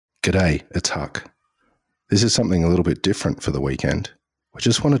G'day, it's Huck. This is something a little bit different for the weekend. We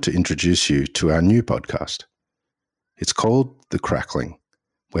just wanted to introduce you to our new podcast. It's called The Crackling,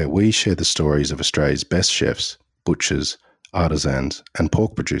 where we share the stories of Australia's best chefs, butchers, artisans, and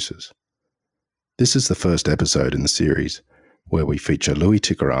pork producers. This is the first episode in the series where we feature Louis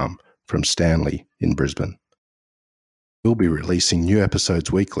Tikaram from Stanley in Brisbane. We'll be releasing new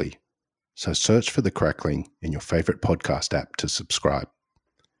episodes weekly, so search for The Crackling in your favourite podcast app to subscribe.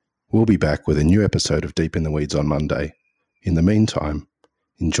 We'll be back with a new episode of Deep in the Weeds on Monday. In the meantime,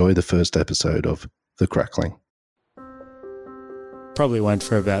 enjoy the first episode of The Crackling. Probably went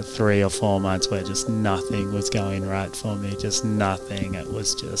for about 3 or 4 months where just nothing was going right for me, just nothing. It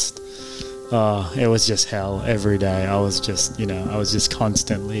was just hell every day. I was just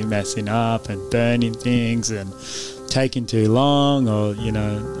constantly messing up and burning things and taking too long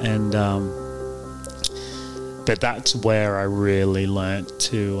but that's where I really learnt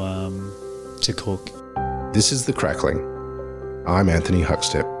to cook. This is The Crackling. I'm Anthony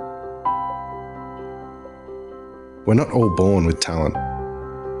Huckstep. We're not all born with talent.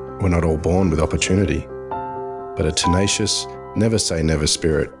 We're not all born with opportunity. But a tenacious, never say never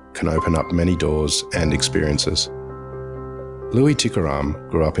spirit can open up many doors and experiences. Louis Tikaram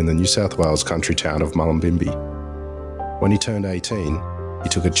grew up in the New South Wales country town of Mullumbimby. When he turned 18, he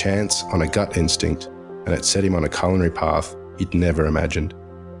took a chance on a gut instinct, and it set him on a culinary path he'd never imagined.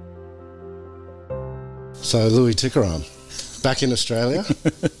 So Louis Tikaram, back in Australia,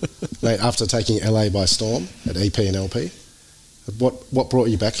 mate, after taking LA by storm at EP and LP. What brought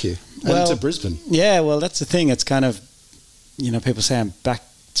you back here? And to Brisbane? Yeah, well, that's the thing. It's kind of, people say I'm back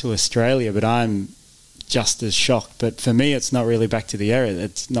to Australia, but I'm just as shocked. But for me, it's not really back to the area.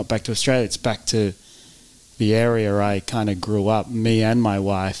 It's not back to Australia. It's back to the area I kind of grew up, me and my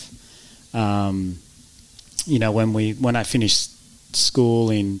wife. When I finished school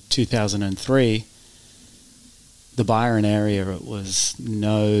in 2003, the Byron area, it was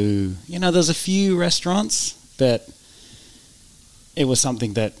there's a few restaurants, but it was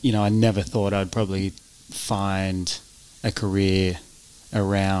something that, I never thought I'd probably find a career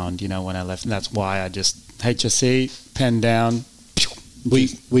around, when I left. And that's why I just, HSC, pen down. Were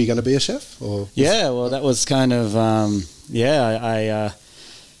you going to be a chef? Or yeah, well, that was kind of, I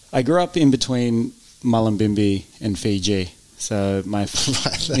grew up in between Mullumbimby and Fiji. So a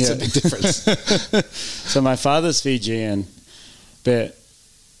big difference. So my father's Fijian, but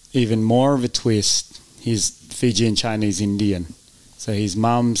even more of a twist, he's Fijian Chinese Indian. So his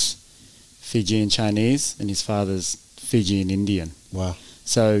mum's Fijian Chinese and his father's Fijian Indian. Wow.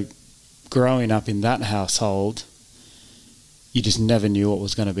 So growing up in that household, you just never knew what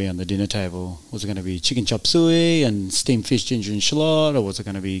was going to be on the dinner table. Was it going to be chicken chop suey and steamed fish, ginger and shallot? Or was it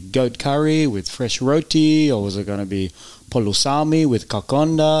going to be goat curry with fresh roti? Or was it going to be polusami with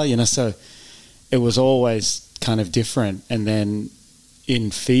kakonda? So it was always kind of different. And then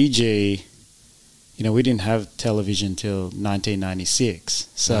in Fiji, we didn't have television till 1996.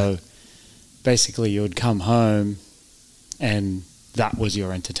 So basically you would come home and that was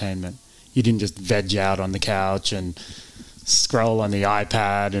your entertainment. You didn't just veg out on the couch and scroll on the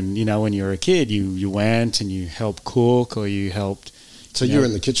iPad, and when you were a kid you went and you helped cook, or you helped. So you were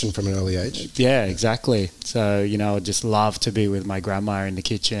in the kitchen from an early age? Yeah, exactly. So I just loved to be with my grandma in the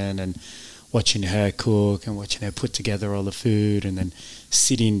kitchen and watching her cook and watching her put together all the food, and then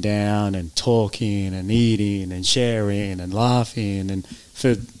sitting down and talking and eating and sharing and laughing and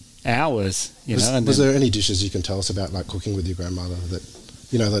for hours. Was there any dishes you can tell us about, like cooking with your grandmother, that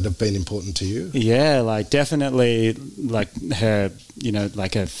that have been important to you? Yeah, definitely her,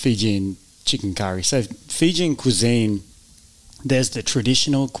 like a Fijian chicken curry. So Fijian cuisine, there's the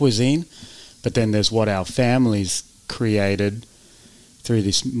traditional cuisine, but then there's what our families created through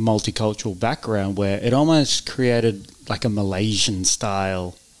this multicultural background, where it almost created like a Malaysian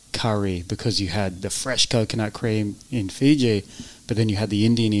style curry, because you had the fresh coconut cream in Fiji, but then you had the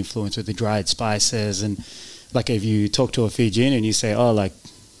Indian influence with the dried spices. And if you talk to a Fijian and you say,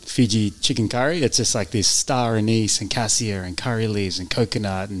 Fiji chicken curry, it's just like this star anise and cassia and curry leaves and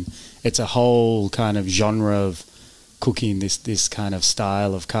coconut, and it's a whole kind of genre of cooking, this kind of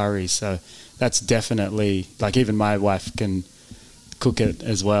style of curry. So that's definitely, even my wife can cook it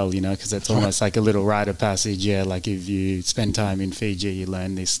as well, because it's almost like a little rite of passage. Yeah, if you spend time in Fiji, you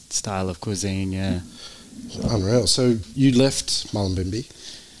learn this style of cuisine. Yeah. Unreal. So you left Mullumbimby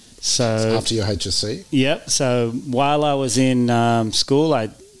so after your HSC? Yep. So while I was in school,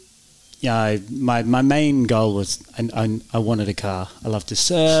 my main goal was I wanted a car. I love to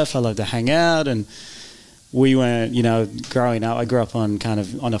surf. I love to hang out, and we went, growing up, I grew up on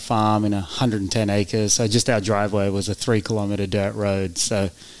a farm in 110 acres. So just our driveway was a 3 kilometre dirt road. So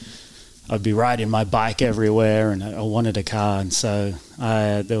I'd be riding my bike everywhere, and I wanted a car. And so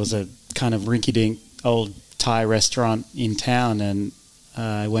there was a kind of rinky-dink old Thai restaurant in town, and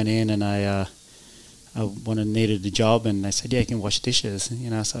I went in and I needed a job, and they said, yeah, you can wash dishes,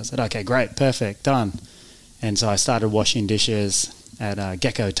 so I said, okay, great, perfect, done. And so I started washing dishes at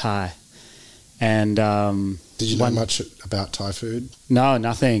Gecko Thai. And did you know much about Thai food? No,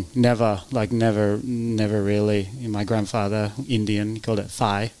 nothing, never really. My grandfather, Indian, he called it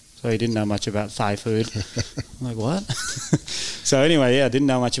Thai, so he didn't know much about Thai food. I'm like, what? So anyway, yeah, I didn't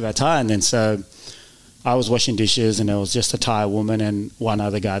know much about Thai, and then so I was washing dishes, and it was just a Thai woman and one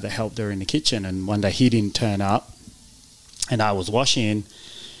other guy that helped her in the kitchen. And one day he didn't turn up, and I was washing,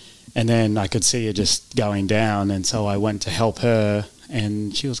 and then I could see her just going down. And so I went to help her,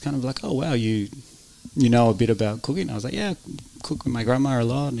 and she was kind of like, oh, wow, you know a bit about cooking? I was like, yeah, I cook with my grandma a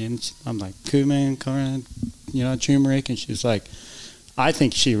lot. And I'm like, cumin, currant, turmeric. And she's like, I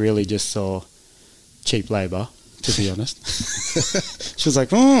think she really just saw cheap labour, to be honest. She was like,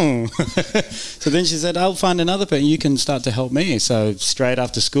 So then she said, I'll find another person. You can start to help me. So straight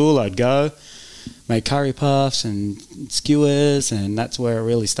after school, I'd go make curry puffs and skewers, and that's where it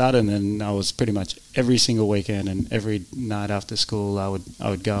really started. And then I was pretty much every single weekend and every night after school, I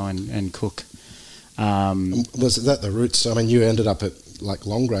would go and cook. Was that the roots? I mean, you ended up at like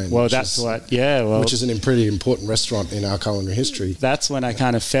Long Grain. Well, which is a pretty important restaurant in our culinary history. That's when I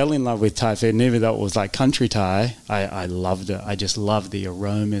kind of fell in love with Thai food. And even though it was like country Thai, I loved it. I just loved the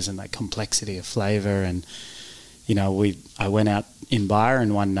aromas and that complexity of flavour. And I went out in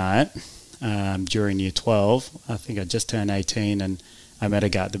Byron one night during year 12. I think I just turned 18, and I met a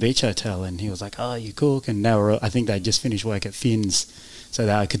guy at the beach hotel, and he was like, oh, you cook? And I think they just finished work at Finn's. So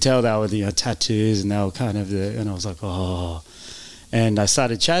that I could tell they were tattoos, and they were kind of and I was like, oh. And I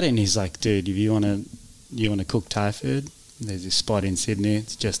started chatting. He's like, dude, if you want to cook Thai food, there's this spot in Sydney.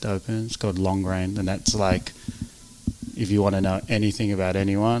 It's just open. It's called Long Grain, and that's like, if you want to know anything about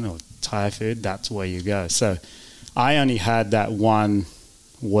anyone or Thai food, that's where you go. So I only had that one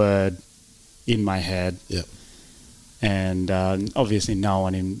word in my head. Yep. And obviously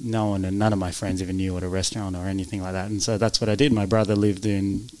none of my friends even knew what a restaurant or anything like that. And so that's what I did. My brother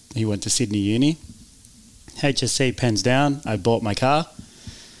he went to Sydney Uni, HSC, pens down. I bought my car,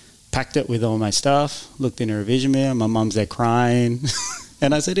 packed it with all my stuff, looked in a revision mirror. My mum's there crying.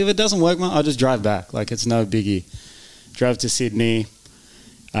 And I said, if it doesn't work, Mum, I'll just drive back. Like, it's no biggie. Drove to Sydney,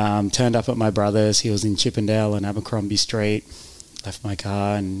 turned up at my brother's. He was in Chippendale and Abercrombie Street. Left my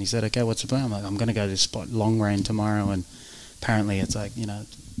car, and he said, okay, what's the plan? I'm like, I'm going to go to this spot, Long Grain, tomorrow, and apparently it's like,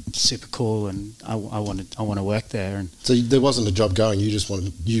 super cool, and I want to work there. And so there wasn't a job going,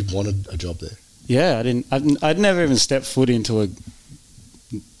 you wanted a job there? Yeah, I'd never even stepped foot into a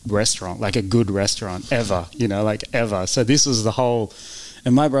restaurant, like a good restaurant, ever, ever. So this was the whole,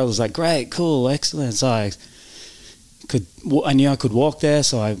 and my brother was like, great, cool, excellent. So I knew I could walk there,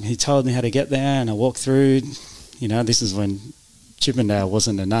 so he told me how to get there, and I walked through. This is when Chippendale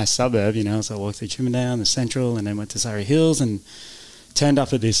wasn't a nice suburb, so I walked through Chippendale and the Central, and then went to Surrey Hills and turned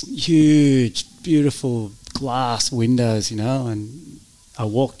up at this huge, beautiful glass windows, and I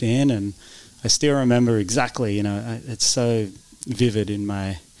walked in, and I still remember exactly, it's so vivid in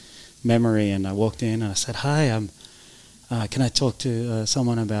my memory. And I walked in and I said, hi, can I talk to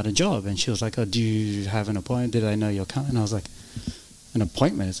someone about a job? And she was like, oh, do you have an appointment? Did I know you're coming? And I was like, an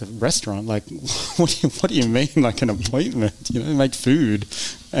appointment? It's a restaurant. Like, what do you mean, like an appointment? Make food.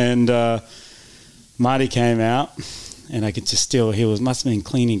 And Marty came out, and I could just must have been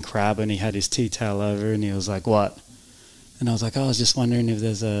cleaning crab, and he had his tea towel over, and he was like, what? And I was like, I was just wondering if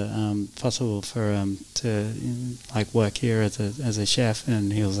there's a possible for to like work here as a chef.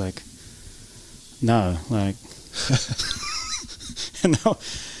 And he was like, no, like, and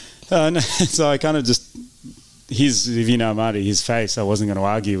so I kind of just. If you know Marty, his face, I wasn't going to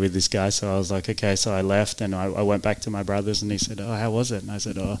argue with this guy. So I was like, okay. So I left, and I went back to my brother's, and he said, oh, how was it? And I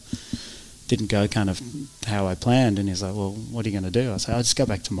said, oh, didn't go kind of how I planned. And he's like, well, what are you going to do? I said, I'll just go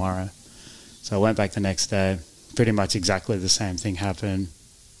back tomorrow. So I went back the next day. Pretty much exactly the same thing happened.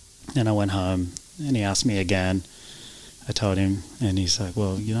 And I went home, and he asked me again. I told him, and he's like,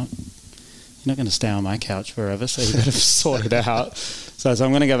 well, you're not going to stay on my couch forever, so you better sort it out. So I said,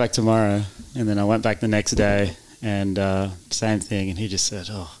 I'm going to go back tomorrow. And then I went back the next day, and same thing. And he just said,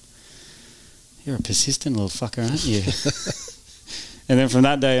 oh, you're a persistent little fucker, aren't you? And then from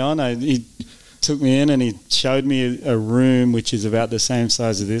that day on, he took me in, and he showed me a room which is about the same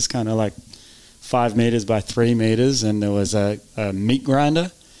size as this, kind of like 5 meters by 3 meters. And there was a meat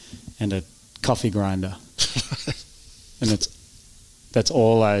grinder and a coffee grinder. And that's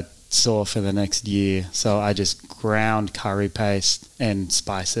all I saw for the next year. So I just ground curry paste and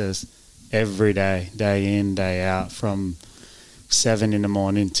spices every day, day in, day out, from 7 in the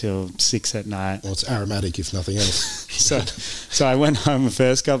morning till 6 at night. Well, it's aromatic, if nothing else. So I went home the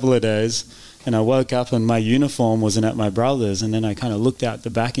first couple of days, and I woke up and my uniform wasn't at my brother's, and then I kind of looked out the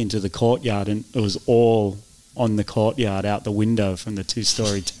back into the courtyard, and it was all on the courtyard out the window from the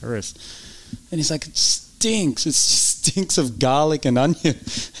 2-story terrace. And he's like, it stinks of garlic and onion.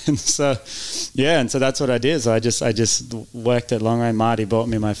 And so that's what I did. So I just worked at Long Range. Marty bought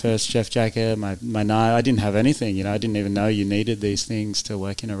me my first chef jacket, my knife. I didn't have anything, you know. I didn't even know you needed these things to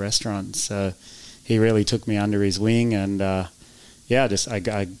work in a restaurant. So he really took me under his wing, and I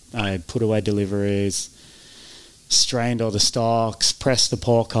put away deliveries, strained all the stocks, pressed the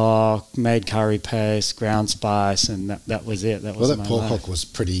pork hock, made curry paste, ground spice, and that was it. That was my pork life. hock was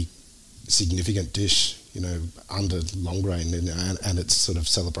pretty significant dish, you know, under Long Grain and its sort of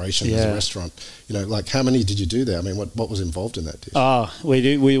celebration as a restaurant. You know, like, how many did you do there? I mean, what was involved in that dish? We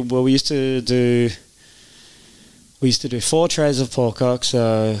used to do 4 trays of pork hock,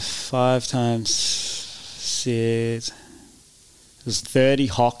 so 5 times 6. It was 30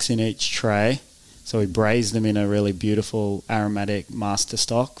 hocks in each tray. So we braised them in a really beautiful aromatic master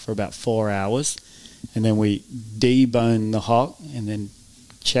stock for about 4 hours, and then we deboned the hock and then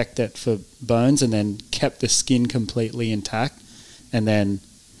checked it for bones, and then kept the skin completely intact, and then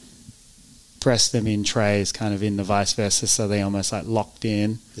pressed them in trays kind of in the vice versa, so they almost like locked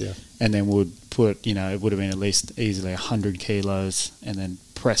in. Yeah. And then would put, you know, it would have been at least easily 100 kilos, and then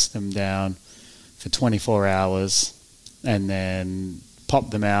press them down for 24 hours, and then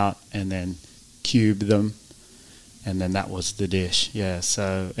pop them out, and then cube them, and then that was the dish. Yeah.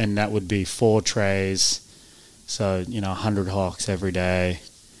 So, and that would be 4 trays, so, you know, 100 hocks every day.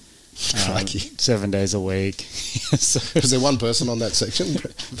 7 days a week. So, was there one person on that section?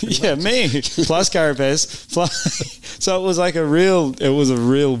 Yeah, me plus curry paste. So it was like a real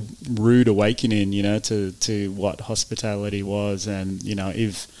rude awakening, you know, to what hospitality was. And, you know,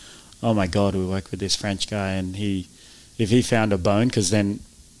 oh my God, we worked with this French guy, and if he found a bone, because then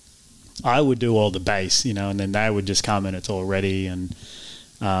I would do all the base, you know, and then they would just come and it's all ready. And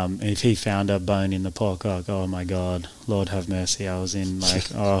if he found a bone in the pork, oh my God, Lord have mercy. I was in like,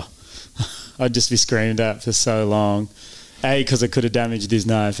 I'd just be screamed at for so long. A, because it could have damaged his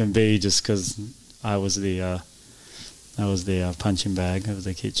knife, and B, just because I was the punching bag of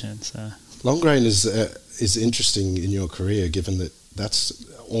the kitchen. So Long Grain is interesting in your career, given that that's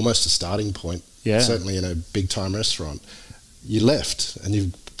almost a starting point. Yeah. Certainly in a big time restaurant. You left and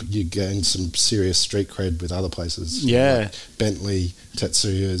you gained some serious street cred with other places. Yeah. Like Bentley,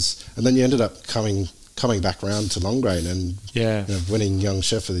 Tetsuya's, and then you ended up coming back round to Long Grain and you know, winning Young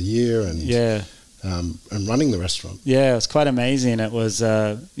Chef of the Year and running the restaurant. Yeah, it was quite amazing. It was,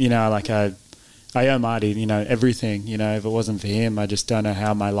 you know, like I owe Marty, you know, everything. You know, if it wasn't for him, I just don't know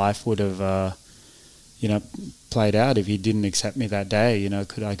how my life would have, you know, played out if he didn't accept me that day. You know,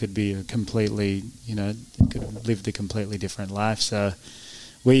 I could be a completely, you know, could have lived a completely different life. So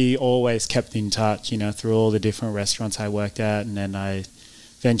we always kept in touch, you know, through all the different restaurants I worked at, and then I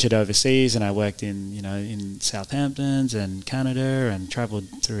ventured overseas, and I worked in, you know, in Southamptons and Canada, and travelled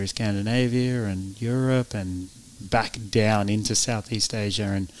through Scandinavia and Europe and back down into Southeast Asia.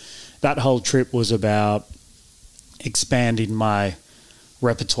 And that whole trip was about expanding my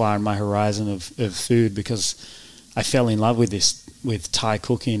repertoire and my horizon of food, because I fell in love with Thai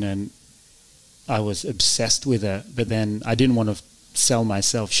cooking, and I was obsessed with it. But then I didn't want to sell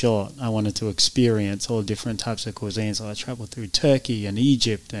myself short. I wanted to experience all different types of cuisine. So I traveled through Turkey and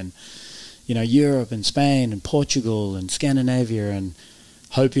Egypt and, you know, Europe and Spain and Portugal and Scandinavia, and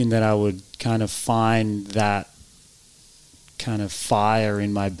hoping that I would kind of find that kind of fire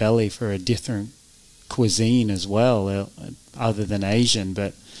in my belly for a different cuisine as well, other than Asian.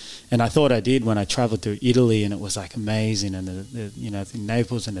 And I thought I did when I traveled through Italy, and it was like amazing, and the you know,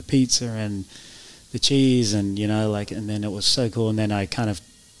 Naples and the pizza and the cheese, and, you know, like, and then it was so cool. And then I kind of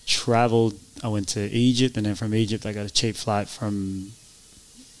traveled, I went to Egypt, and then from Egypt I got a cheap flight from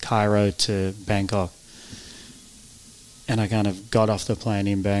Cairo to Bangkok, and I kind of got off the plane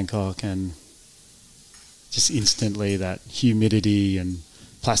in Bangkok, and just instantly that humidity and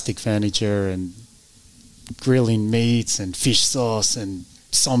plastic furniture and grilling meats and fish sauce and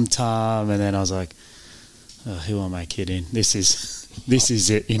somtam, and then I was like, oh, who am I kidding? This is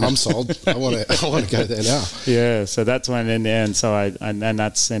it. You know? I'm sold. I want to go there now. Yeah, so that's when, and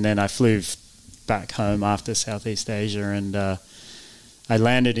then I flew back home after Southeast Asia, and I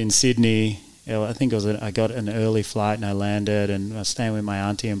landed in Sydney. I think I got an early flight, and I landed, and I was staying with my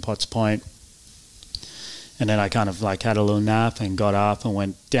auntie in Potts Point. And then I kind of like had a little nap and got up and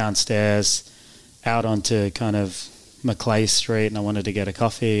went downstairs out onto kind of Macleay Street, and I wanted to get a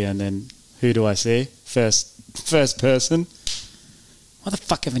coffee, and then who do I see? First person. Why the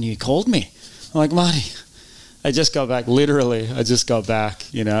fuck haven't you called me? I'm like, Marty, I just got back. Literally, I just got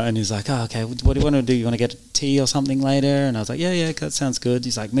back, you know. And he's like, oh, okay, what do you want to do? You want to get a tea or something later? And I was like, yeah, that sounds good.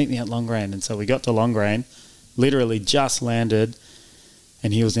 He's like, meet me at Longrain. And so we got to Longrain, literally just landed,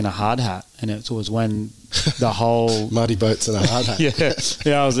 and he was in a hard hat. And it was when the whole... Muddy boats and a hard hat.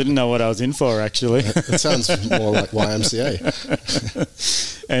 yeah, I didn't know what I was in for, actually. It sounds more like YMCA.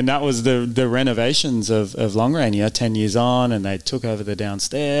 And that was the renovations of Longrain, 10 years on, and they took over the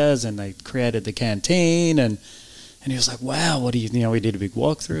downstairs, and they created the canteen, and he was like, wow, what do you we did a big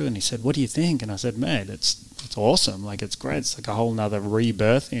walkthrough, and he said, what do you think? And I said, mate, it's awesome. Like, it's great. It's like a whole nother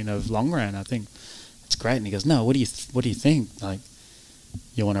rebirthing of Longrain. I think it's great. And he goes, no, what do you think? Like,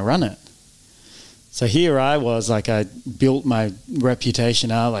 you want to run it? So here I was, like, I built my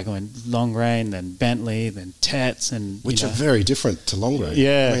reputation out, like I went Longrain, then Bentley, then Tetz, and which are very different to Longrain.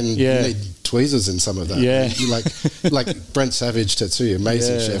 Yeah, I mean, you need tweezers in some of that. Yeah, you like Brent Savage, Tetsuya,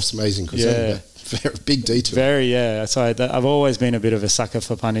 amazing chefs, amazing cuisine. Very big detour. Very, yeah. So I've always been a bit of a sucker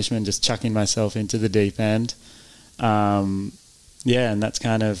for punishment, just chucking myself into the deep end. And that's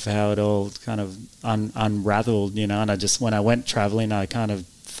kind of how it all kind of unraveled, And I just, when I went traveling, I kind of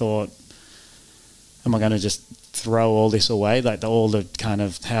thought, am I going to just throw all this away? Like all the kind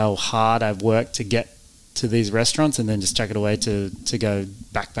of how hard I've worked to get to these restaurants and then just chuck it away to go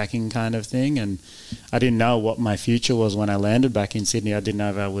backpacking kind of thing. And I didn't know what my future was when I landed back in Sydney. I didn't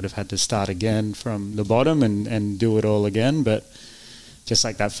know if I would have had to start again from the bottom and do it all again. But just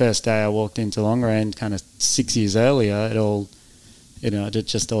like that first day I walked into Longrain, kind of 6 years earlier, it all, it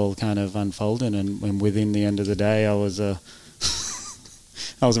just all kind of unfolded. And within the end of the day, I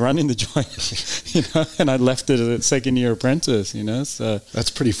was running the joint, and I left it as a second-year apprentice, So that's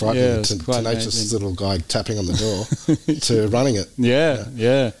pretty frightening. Tenacious little guy tapping on the door to running it.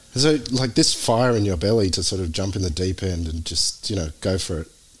 Yeah. So, like this fire in your belly to sort of jump in the deep end and just go for it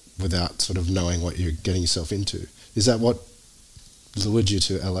without sort of knowing what you're getting yourself into. Is that what lured you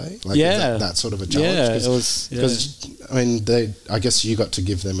to LA? Like, is that sort of a challenge? Yeah, it was. Because I mean, I guess you got to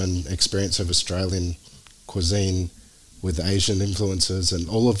give them an experience of Australian cuisine with Asian influences and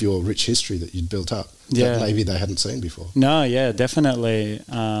all of your rich history that you'd built up that maybe they hadn't seen before. No, yeah, definitely.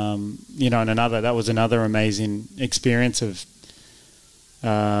 And that was another amazing experience of,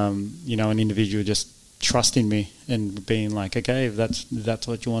 an individual just trusting me and being like, okay, if that's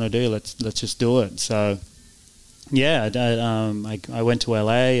what you want to do, let's just do it. So, I went to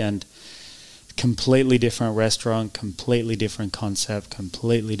LA and completely different restaurant, completely different concept,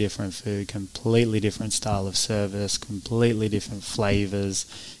 completely different food, completely different style of service, completely different flavors,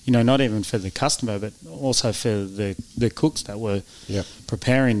 not even for the customer, but also for the cooks that were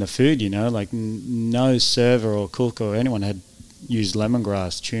preparing the food, like no server or cook or anyone had used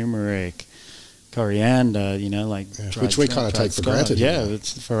lemongrass, turmeric, coriander, which we kind of take for granted. Yeah,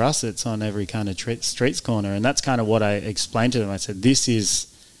 it's, for us, it's on every kind of streets corner. And that's kind of what I explained to them. I said, this is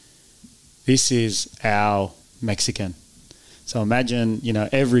our Mexican. So imagine,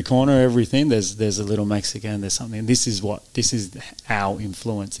 every corner, everything, there's a little Mexican, there's something. This is our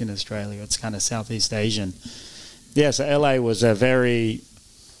influence in Australia. It's kind of Southeast Asian. Yeah, so LA was a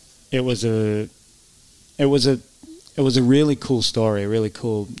really cool story, really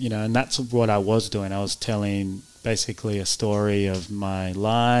cool, and that's what I was doing. I was telling basically a story of my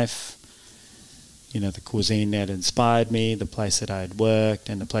life, the cuisine that inspired me, the place that I had worked,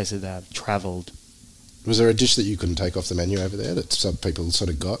 and the places that I've travelled. Was there a dish that you couldn't take off the menu over there that some people sort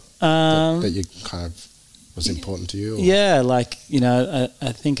of got that you kind of was important to you? Or? Yeah, I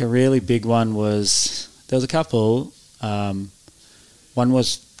think a really big one was, there was a couple. One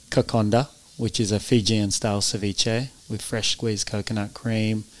was Kakonda, which is a Fijian-style ceviche with fresh squeezed coconut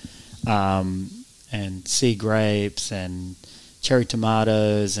cream and sea grapes and cherry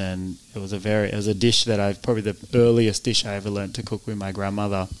tomatoes, and it was a dish that probably the earliest dish I ever learned to cook with my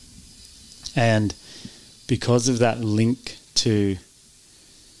grandmother. And because of that link to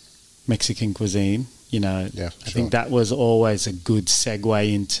Mexican cuisine, I think that was always a good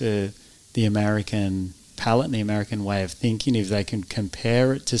segue into the American palate and the American way of thinking. If they can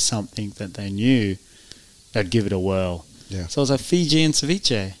compare it to something that they knew, they'd give it a whirl. Yeah. So it was a Fijian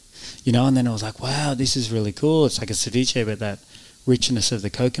ceviche, and then I was like, wow, this is really cool. It's like a ceviche, but that richness of the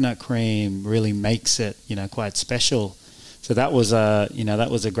coconut cream really makes it, quite special. So that was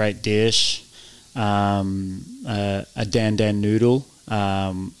a great dish. A dan dan noodle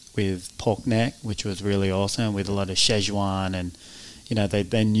with pork neck, which was really awesome, with a lot of Szechuan, and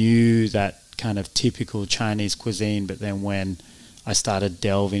they knew that kind of typical Chinese cuisine. But then when I started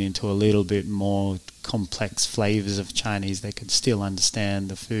delving into a little bit more complex flavors of Chinese, they could still understand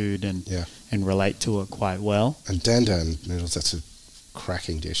the food and relate to it quite well. And dan noodles, that's a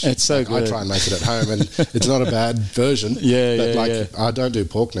cracking dish. It's so good. I try and make it at home, and it's not a bad version. I don't do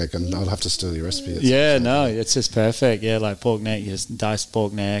pork neck, and I'll have to steal your recipe. It's just perfect. Yeah, like pork neck, you just dice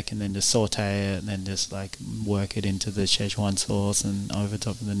pork neck and then just saute it and then just like work it into the Szechuan sauce and over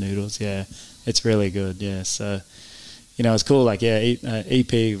top of the noodles. Yeah, it's really good. Yeah, so it's cool. Like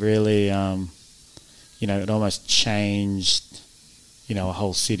EP really, it almost changed, a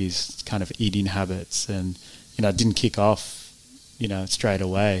whole city's kind of eating habits, and it didn't kick off straight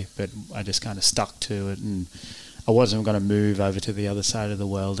away, but I just kind of stuck to it, and I wasn't going to move over to the other side of the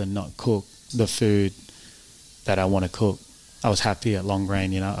world and not cook the food that I want to cook. I was happy at Long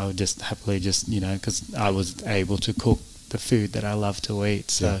Grain, I would just happily because I was able to cook the food that I love to eat,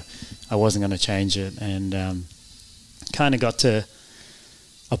 so I wasn't going to change it, and kind of got to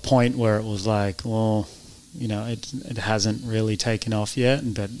a point where it was like, well, it hasn't really taken off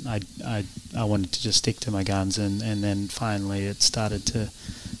yet, but I wanted to just stick to my guns, and then finally it started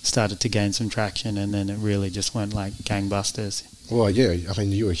to gain some traction, and then it really just went like gangbusters. Well, yeah, I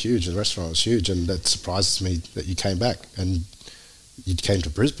mean, you were huge, the restaurant was huge, and that surprises me that you came back and you came to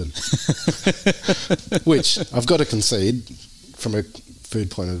Brisbane, which I've got to concede, from a food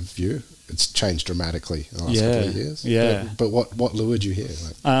point of view, it's changed dramatically in the last couple of years. Yeah. But what lured you here?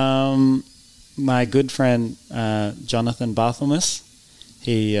 My good friend Jonathan Barthelmess,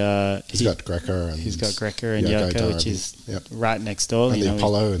 he's got Grecker and Yoko, which is right next door. And the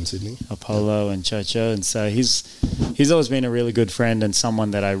Apollo in Sydney. Apollo and Chocho, and so he's always been a really good friend and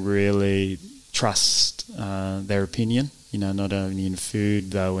someone that I really trust their opinion. Not only in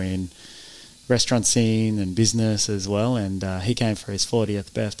food, though in restaurant scene and business as well. And he came for his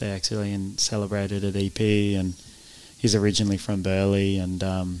 40th birthday actually and celebrated at EP. And he's originally from Burleigh, and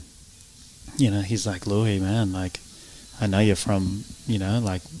he's like, Louis, man, like, I know you're from,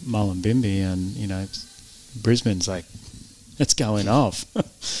 like Mullumbimby, and, Brisbane's like, it's going off. And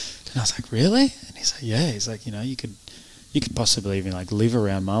I was like, really? And he's like, yeah. He's like, you could possibly even like live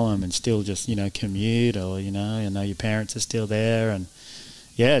around Mullum and still just, commute, or, I know your parents are still there. And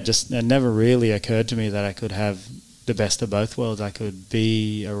yeah, just it never really occurred to me that I could have the best of both worlds. I could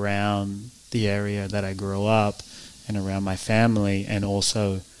be around the area that I grew up and around my family, and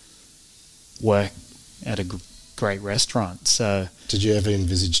also work at a great restaurant. So, did you ever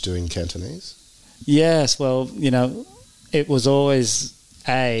envisage doing Cantonese? Yes. Well, it was always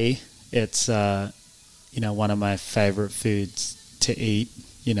it's one of my favorite foods to eat.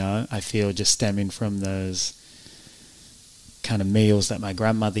 I feel just stemming from those kind of meals that my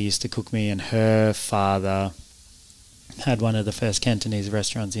grandmother used to cook me, and her father had one of the first Cantonese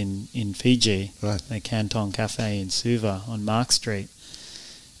restaurants in Fiji, right, the Canton Cafe in Suva on Mark Street.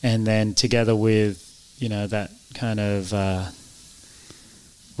 And then together with, that kind of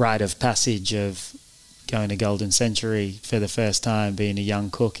rite of passage of going to Golden Century for the first time, being a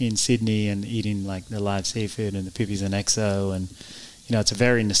young cook in Sydney and eating like the live seafood and the pipis and exo, and it's a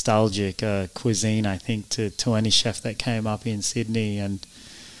very nostalgic cuisine, I think, to any chef that came up in Sydney. And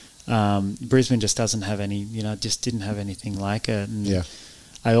Brisbane just doesn't have any, just didn't have anything like it. And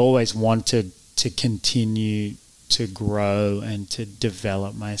I always wanted to continue to grow and to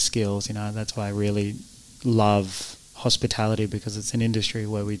develop my skills. That's why I really love hospitality, because it's an industry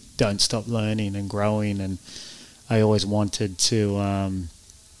where we don't stop learning and growing. And I always wanted to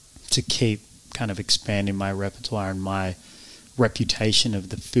keep kind of expanding my repertoire and my reputation of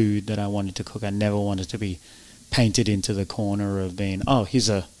the food that I wanted to cook. I never wanted to be painted into the corner of being, he's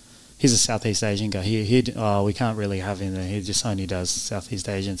a Southeast Asian guy. We can't really have him there. He just only does Southeast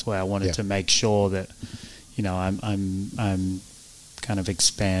Asians. Where I wanted to make sure that, I'm kind of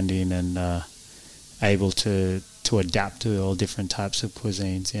expanding and able to adapt to all different types of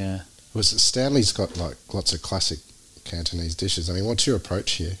cuisines. Yeah. Stanley's got like lots of classic Cantonese dishes. I mean, what's your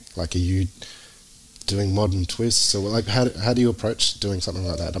approach here? Like, are you doing modern twists, or like how do you approach doing something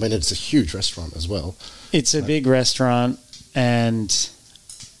like that? I mean, it's a huge restaurant as well. It's a big restaurant, and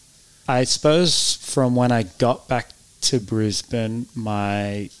I suppose from when I got back to Brisbane,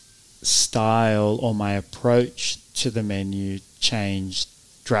 my style or my approach to the menu changed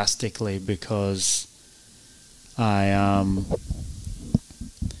drastically, because I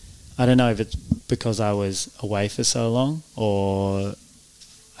don't know if it's because I was away for so long, or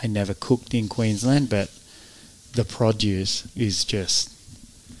I never cooked in Queensland, but the produce is just,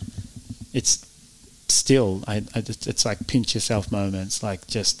 it's still, it's like pinch yourself moments, like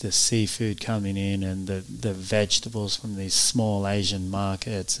just the seafood coming in and the vegetables from these small Asian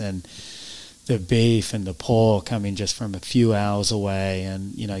markets, and the beef and the pork coming just from a few hours away,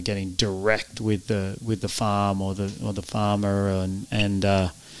 and getting direct with the farm or the farmer, and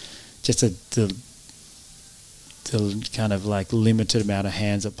just the kind of like limited amount of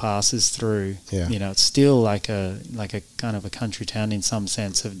hands it passes through. It's still like a kind of a country town in some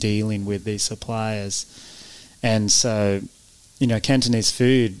sense of dealing with these suppliers. And so Cantonese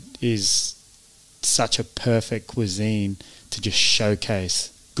food is such a perfect cuisine to just showcase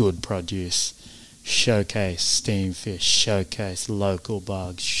good produce, showcase steamed fish, showcase local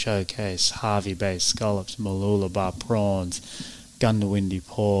bugs, showcase Harvey-based scallops, Mooloolaba prawns, Gundawindi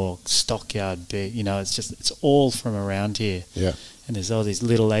pork, stockyard beef. It's all from around here. Yeah. And there's all these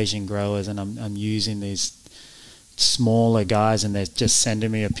little Asian growers, and I'm using these smaller guys, and they're just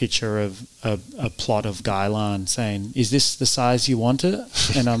sending me a picture of a plot of gailan saying, "Is this the size you want it?"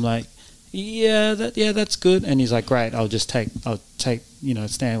 And I'm like, yeah, that's good. And he's like, great, I'll take,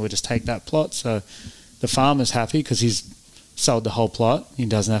 Stan will just take that plot. So the farmer's happy because he's sold the whole plot. He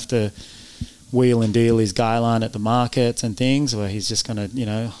doesn't have to wheel and deal his gailan at the markets and things, where he's just going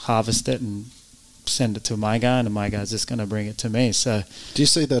to, harvest it and send it to my guy, and my guy's just going to bring it to me. So do you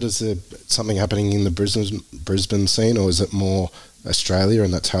see that as something happening in the Brisbane scene, or is it more Australia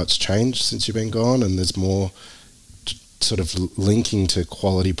and that's how it's changed since you've been gone, and there's more sort of linking to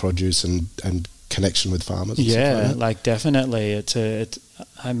quality produce and connection with farmers? Yeah, like definitely.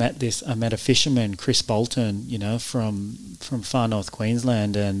 I met a fisherman, Chris Bolton, from far north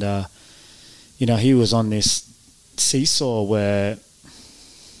Queensland, and he was on this seesaw where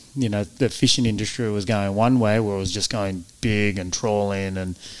the fishing industry was going one way, where it was just going big and trawling,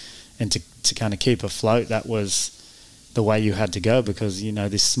 and to kind of keep afloat, that was the way you had to go, because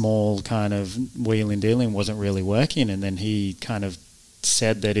this small kind of wheeling dealing wasn't really working. And then he kind of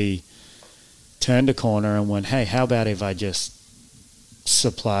said that he turned a corner and went, hey, how about if I just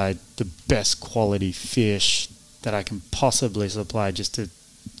supplied the best quality fish that I can possibly supply just a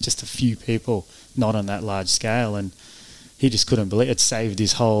few people, not on that large scale. And he just couldn't believe it. Saved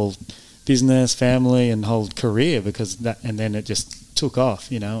his whole business, family, and whole career, because that, and then it just took off,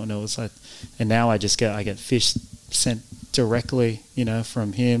 and it was like, and now I get fish sent directly,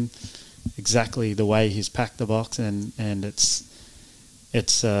 from him, exactly the way he's packed the box, and it's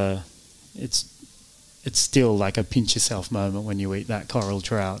still like a pinch yourself moment when you eat that coral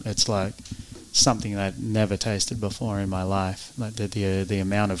trout. It's like something that I'd never tasted before in my life. Like the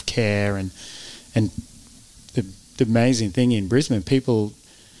amount of care and the amazing thing in Brisbane, people,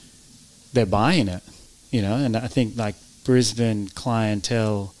 they're buying it, and I think like Brisbane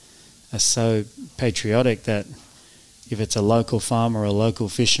clientele are so patriotic that if it's a local farmer or a local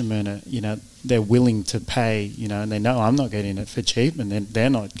fisherman, they're willing to pay, and they know I'm not getting it for cheap, and then they're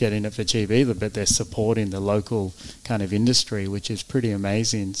not getting it for cheap either, but they're supporting the local kind of industry, which is pretty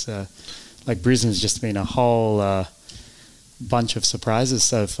amazing. So like Brisbane's just been a whole bunch of surprises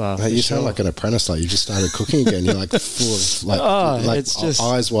so far. Mate, you sound like an apprentice, like you just started cooking again. You're like full of it's just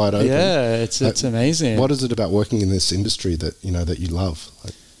eyes wide open. Yeah, it's amazing. What is it about working in this industry that that you love?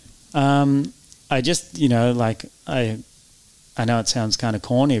 I just I know it sounds kind of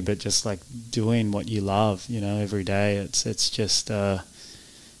corny, but just like doing what you love, every day. It's just I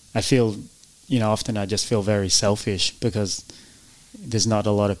feel often I just feel very selfish, because there's not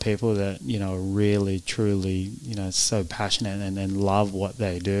a lot of people that are really truly so passionate and love what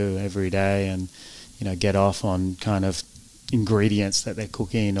they do every day, and get off on kind of ingredients that they're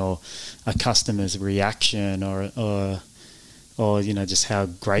cooking, or a customer's reaction, or just how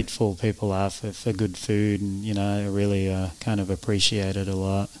grateful people are for good food, and I really kind of appreciate it a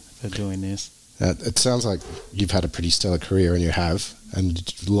lot for doing this. It sounds like you've had a pretty stellar career, and you have,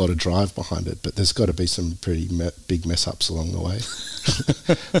 and a lot of drive behind it, but there's got to be some pretty big mess-ups along the way.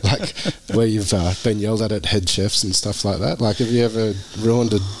 Like where you've been yelled at head chefs and stuff like that. Like, have you ever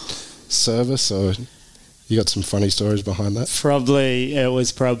ruined a service, or you got some funny stories behind that? It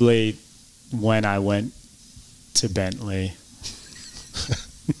was probably when I went to Bentley.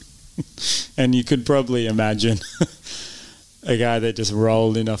 And you could probably imagine a guy that just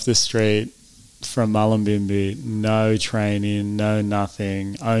rolled in off the street from Mullumbimby, no training, no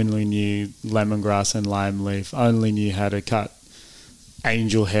nothing, only knew lemongrass and lime leaf, only knew how to cut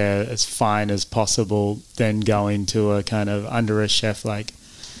angel hair as fine as possible, then go into a kind of under a chef like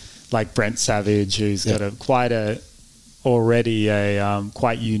Brent Savage, who's got quite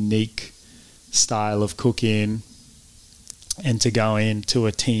unique style of cooking, and to go into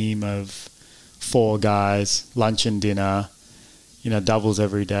a team of 4 guys, lunch and dinner, doubles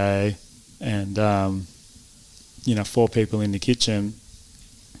every day, and 4 people in the kitchen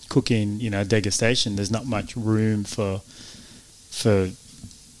cooking, degustation. There's not much room for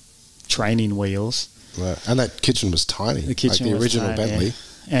training wheels. Right. And that kitchen was tiny. The kitchen like the was original tiny. Bentley.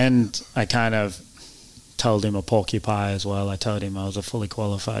 And I kind of told him a porcupine as well. I told him I was a fully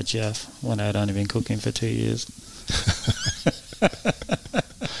qualified chef when I'd only been cooking for 2 years.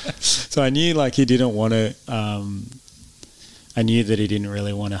 So I knew like he didn't want to, I knew that he didn't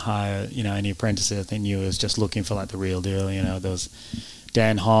really want to hire, you know, any apprentices. I knew he was just looking for like the real deal. You know, there was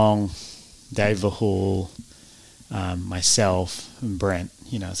Dan Hong, Dave Verhool, myself and Brent,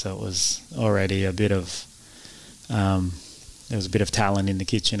 you know, so it was already a bit of, there was a bit of talent in the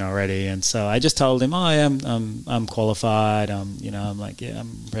kitchen already. And so I just told him, I'm qualified. You know, I'm like, yeah,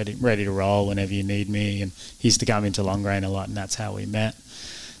 I'm ready to roll whenever you need me. And he used to come into Longrain a lot, and that's how we met.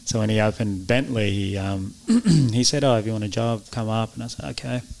 So when he opened Bentley, he said, "Oh, if you want a job, come up." And I said,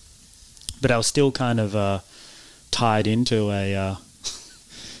 "Okay." But I was still kind of tied into a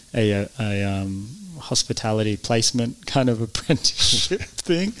hospitality placement kind of apprenticeship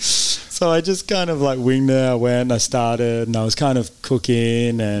thing. So I just kind of like winged it. I went, I started, and I was kind of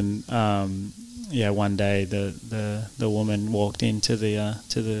cooking. And one day the woman walked into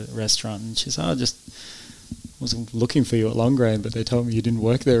the restaurant, and she said, "I just was looking for you at Longrain, but they told me you didn't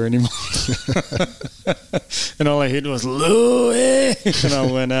work there anymore." And all I heard was "Louis," and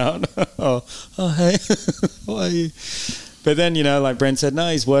I went out. oh hey, how are you? But then, you know, like Brent said,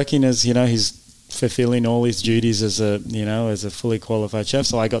 no, he's working as, you know, he's fulfilling all his duties as a fully qualified chef.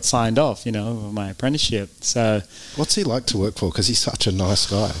 So I got signed off, you know, of my apprenticeship. So what's he like to work for? Because he's such a nice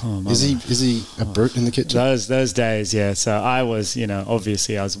guy. Oh, is he a brute in the kitchen? Those days, yeah. So I was, you know,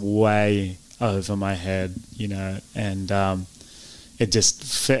 obviously I was way over my head, you know, and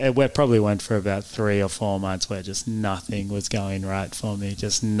it probably went for about 3 or 4 months where just nothing was going right for me,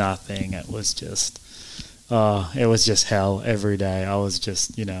 just nothing. It was just hell every day. I was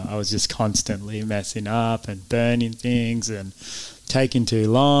just constantly messing up and burning things and taking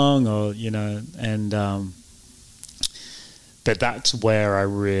too long, or, you know, and but that's where I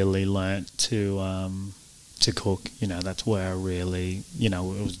really learnt to cook. You know, that's where I really, you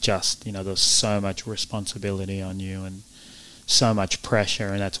know, it was just, you know, there was so much responsibility on you and so much pressure,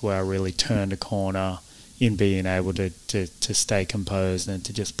 and that's where I really turned a corner in being able to stay composed and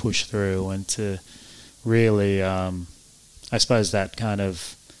to just push through and to really, I suppose that kind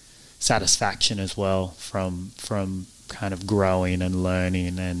of satisfaction as well from kind of growing and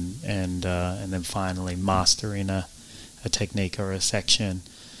learning and then finally mastering a technique or a section.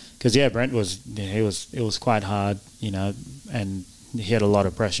 Because Brent it was quite hard, you know, and he had a lot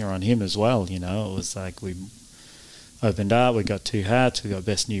of pressure on him as well. You know, it was like we opened up, we got 2 hats, we got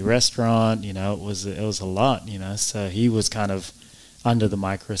best new restaurant. You know, it was a lot. You know, so he was kind of under the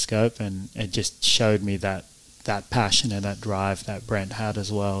microscope, and it just showed me that passion and that drive that Brent had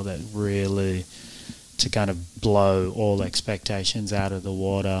as well, that really to kind of blow all expectations out of the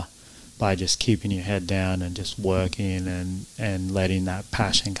water by just keeping your head down and just working and letting that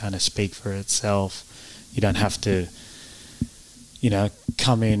passion kind of speak for itself. You don't have to, you know,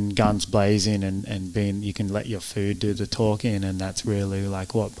 come in guns blazing and you can let your food do the talking, and that's really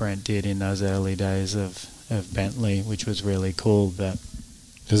like what Brent did in those early days of Bentley, which was really cool. But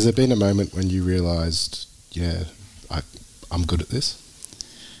has there been a moment when you realised, I'm good at this?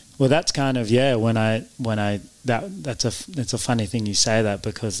 Well, that's kind of that's a funny thing you say that,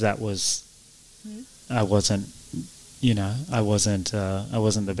 because I wasn't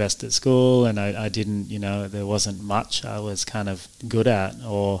the best at school, and I didn't, you know, there wasn't much I was kind of good at,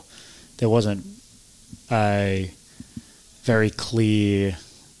 or there wasn't a very clear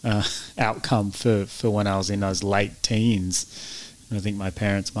outcome for when I was in those late teens. And I think my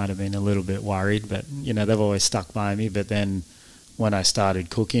parents might have been a little bit worried, but, you know, they've always stuck by me. But then when I started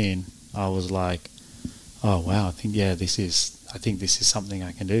cooking, I was like, oh wow, I think this is something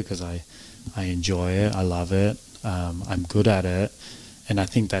I can do, because I enjoy it, I love it, I'm good at it. And I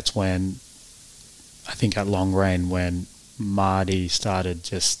think that's when, I think at Longrain, when Marty started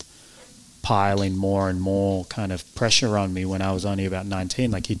just piling more and more kind of pressure on me when I was only about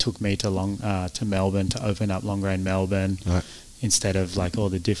 19. Like, he took me to Melbourne to open up Longrain Melbourne. Right. Instead of like all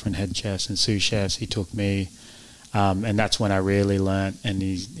the different head chefs and sous chefs, he took me. And that's when I really learnt, and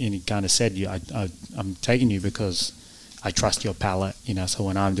he kind of said, I'm taking you because I trust your palate, you know, so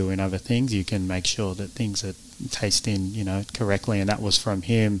when I'm doing other things, you can make sure that things are tasting, you know, correctly. And that was from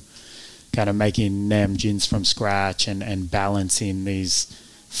him kind of making nam gins from scratch and balancing these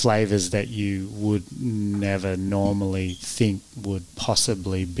flavours that you would never normally think would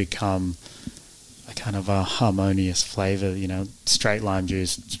possibly become a kind of a harmonious flavour, you know, straight lime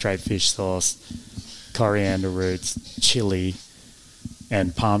juice, straight fish sauce, coriander roots, chili,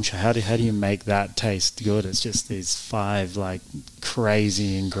 and palm sugar. How do you make that taste good? It's just these 5 like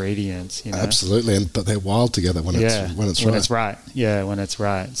crazy ingredients, you know. Absolutely, but they're wild together when it's right. When it's right. Yeah, when it's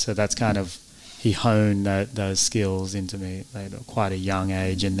right. So that's kind of, he honed those skills into me at quite a young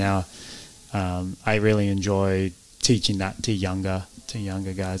age, and now I really enjoy teaching that to younger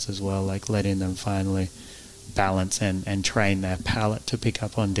guys as well, like letting them finally balance and train their palate to pick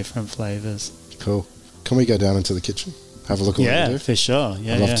up on different flavors. Cool. Can we go down into the kitchen? Have a look at what you do? Yeah, for sure.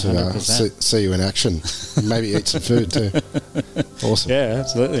 Yeah, I'd love to see you in action. Maybe eat some food too. Awesome. Yeah,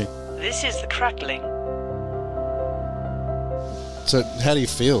 absolutely. This is the Crackling. So how do you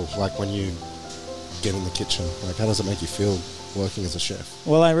feel like when you get in the kitchen? Like, how does it make you feel working as a chef?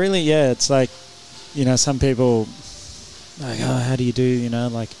 Well, I really, it's like, you know, some people like, oh, how do you do, you know,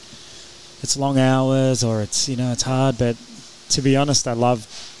 like it's long hours or it's, you know, it's hard, but to be honest,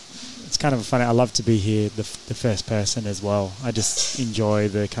 it's kind of funny, I love to be here, the first person as well. I just enjoy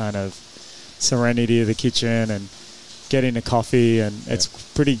the kind of serenity of the kitchen and getting a coffee, and it's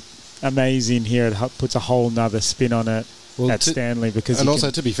pretty amazing here. It puts a whole nother spin on it at Stanley, because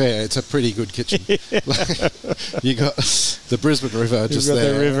to be fair, it's a pretty good kitchen. You got the Brisbane River just there. You've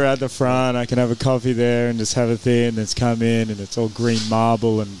got the river at the front. I can have a coffee there and just have a thing. It's come in and it's all green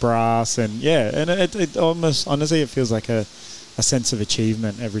marble and brass, and it almost, honestly, it feels like a sense of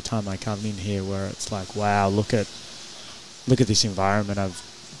achievement every time I come in here, where it's like, wow, look at this environment. I've,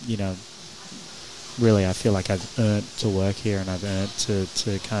 you know, really, I feel like I've earned to work here, and I've earned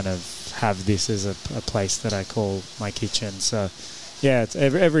to kind of have this as a place that I call my kitchen. So yeah, it's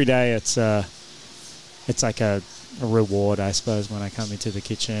every day it's like a reward, I suppose, when I come into the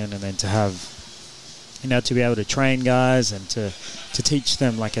kitchen, and then to have, you know, to be able to train guys and to teach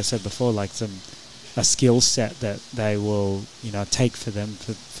them, like I said before, like a skill set that they will, you know, take for them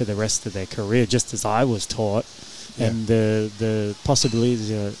for the rest of their career, just as I was taught. Yeah. And the possibilities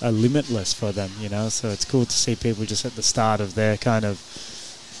are limitless for them, you know. So it's cool to see people just at the start of their kind of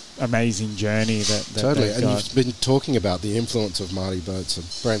amazing journey that totally. They've and got. You've been talking about the influence of Marty Boats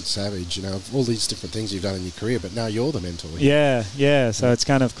and Brent Savage, you know, all these different things you've done in your career, but now you're the mentor. Yeah. So it's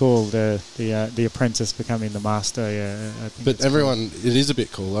kind of cool, the apprentice becoming the master. Yeah, I think. But everyone, cool. It is a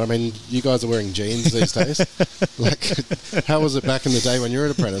bit cooler. I mean, you guys are wearing jeans these days. Like, how was it back in the day when you were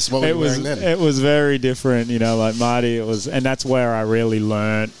an apprentice? What were you wearing then? It was very different, you know. Like Marty, and that's where I really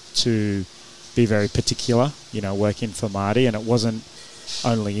learned to be very particular, you know, working for Marty, and it wasn't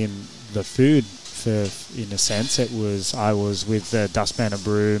only in the food, in a sense. I was with the dustpan and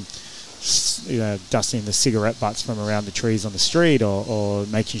broom, you know, dusting the cigarette butts from around the trees on the street, or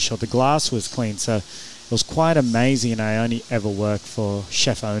making sure the glass was clean. So it was quite amazing. And I only ever worked for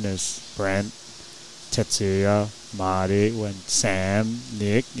chef owners, Brent, Tetsuya, Marty, Sam,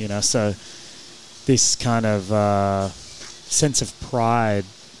 Nick, you know. So this kind of sense of pride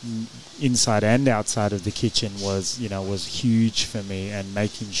inside and outside of the kitchen was huge for me, and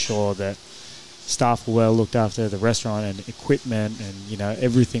making sure that staff were well looked after, the restaurant and equipment, and, you know,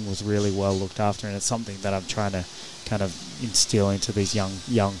 everything was really well looked after. And it's something that I'm trying to kind of instill into these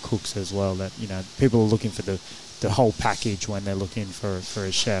young cooks as well, that, you know, people are looking for the whole package when they're looking for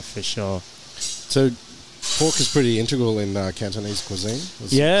a chef, for sure. So pork is pretty integral in Cantonese cuisine.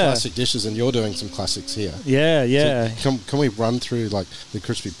 There's classic dishes, and you're doing some classics here. Yeah. So can we run through like the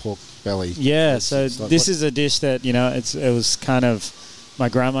crispy pork belly? Yeah, so this is a dish that, you know, it was kind of, my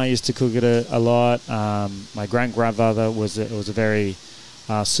grandma used to cook it a lot. My grandfather was a very,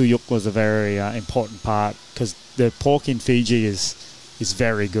 suyuk was a very important part, because the pork in Fiji is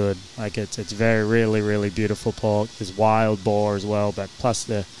very good. Like it's very, really, really beautiful pork. There's wild boar as well, but plus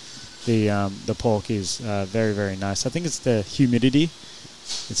the pork is very, very nice. I think it's the humidity.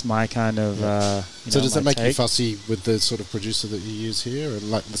 It's my kind of. So does that make you fussy with the sort of producer that you use here, and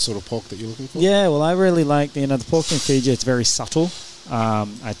like the sort of pork that you're looking for? Yeah, well, I really like the pork in Fiji. It's very subtle,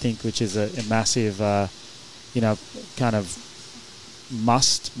 I think, which is a massive, kind of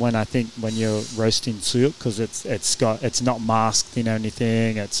must when you're roasting suyuk, because it's not masked in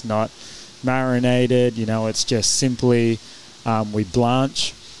anything. It's not marinated. You know, it's just simply we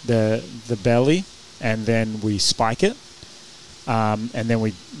blanch the belly, and then we spike it. And then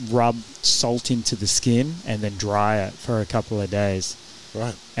we rub salt into the skin and then dry it for a couple of days.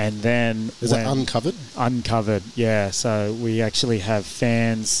 Right. And then... Is it uncovered? Uncovered, yeah. So we actually have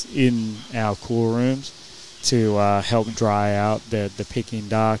fans in our cool rooms to help dry out the Peking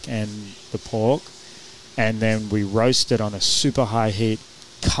duck and the pork. And then we roast it on a super high heat,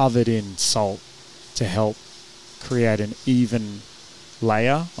 covered in salt, to help create an even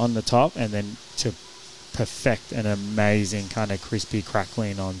layer on the top, and then to perfect an amazing kind of crispy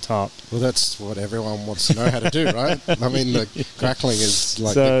crackling on top. Well, that's what everyone wants to know how to do, right? I mean, the crackling is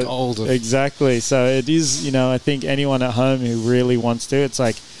like the gold of... Exactly. So it is, I think anyone at home who really wants to, it's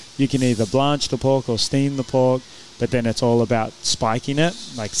like you can either blanch the pork or steam the pork, but then it's all about spiking it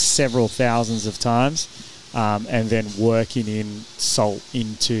like several thousands of times, and then working in salt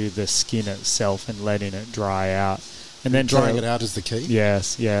into the skin itself and letting it dry out. And then drying it out is the key?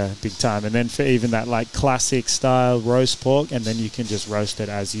 Yes, yeah, big time. And then for even that like classic style roast pork, and then you can just roast it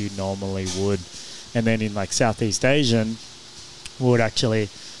as you normally would. And then in like Southeast Asian, we would actually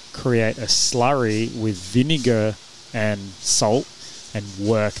create a slurry with vinegar and salt and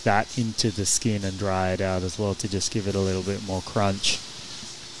work that into the skin and dry it out as well to just give it a little bit more crunch.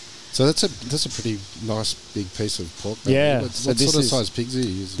 So that's a pretty nice big piece of pork. Yeah. What sort of size pigs are you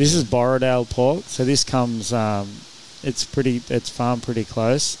using? This is Borrowdale pork. So this comes... It's farmed pretty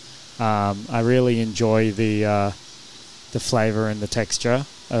close. I really enjoy the flavour and the texture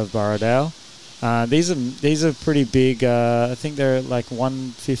of Borrowdale. These are pretty big. I think they're like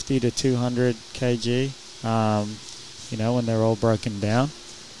 150 to 200 kg. When they're all broken down.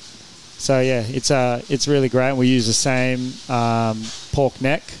 So yeah, it's really great. And we use the same pork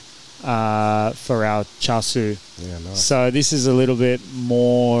neck for our char siu. Yeah, nice. So this is a little bit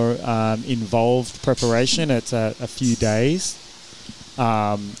more involved preparation. It's a few days.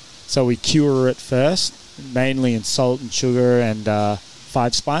 So we cure it first, mainly in salt and sugar and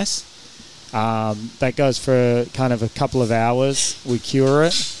 5-spice. That goes for kind of a couple of hours. We cure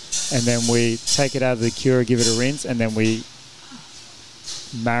it, and then we take it out of the cure, give it a rinse, and then we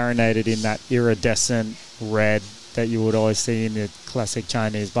marinate it in that iridescent red that you would always see in the classic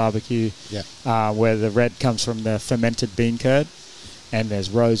Chinese barbecue, where the red comes from the fermented bean curd, and there's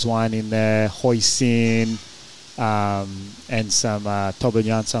rose wine in there, hoisin, and some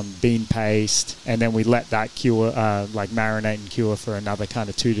tobignon, some bean paste, and then we let that cure, marinate and cure for another kind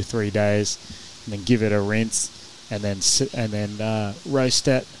of 2 to 3 days, and then give it a rinse, and then roast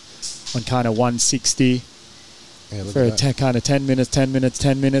it on kind of 160 for kind of 10 minutes,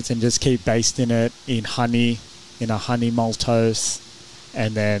 and just keep basting it in honey. In a honey maltose,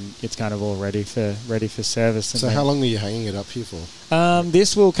 and then it's kind of all ready for service. So how long are you hanging it up here for?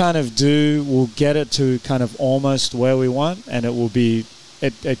 This will we'll get it to kind of almost where we want, and it will be,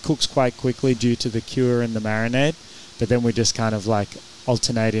 it cooks quite quickly due to the cure and the marinade, but then we just kind of like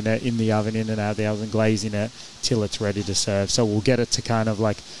alternating it in the oven, in and out of the oven, glazing it till it's ready to serve. So we'll get it to kind of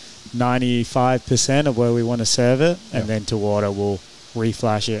like 95% of where we want to serve it, and then to order we'll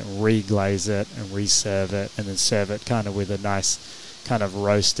reflash it, reglaze it, and reserve it, and then serve it kind of with a nice kind of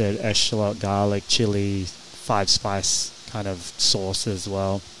roasted eshallot, garlic, chili, 5-spice kind of sauce as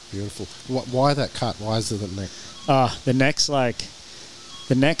well. Beautiful. Why that cut? Why is it the neck?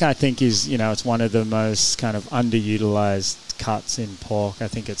 The neck I think is, it's one of the most kind of underutilized cuts in pork. I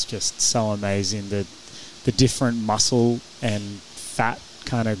think it's just so amazing, the different muscle and fat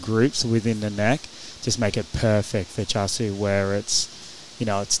kind of groups within the neck just make it perfect for char siu, where it's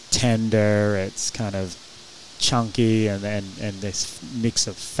it's tender, it's kind of chunky, and this mix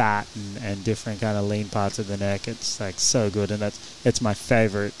of fat and different kind of lean parts of the neck. It's like so good, and it's my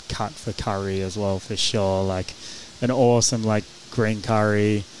favorite cut for curry as well, for sure. Like an awesome like green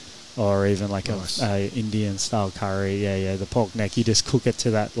curry, or even like a Indian style curry. Yeah, the pork neck, you just cook it to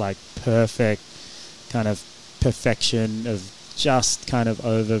that like perfect kind of perfection of just kind of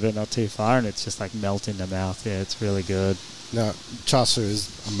over but not too far, and it's just like melt in the mouth. Yeah, it's really good. Now, char siu is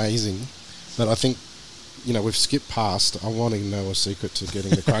amazing, but I think, we've skipped past, I want to know a secret to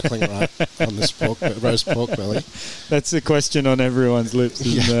getting the crackling right on this roast pork belly. That's the question on everyone's lips,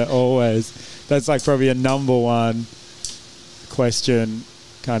 isn't it? Always. That's like probably a number one question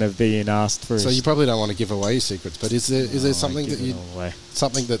kind of being asked for. So you probably don't want to give away your secrets, but is there something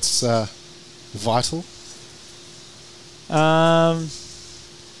that's vital? I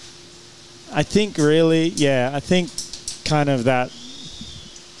think really, I think kind of that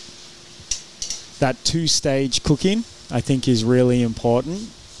 2-stage cooking, I think, is really important.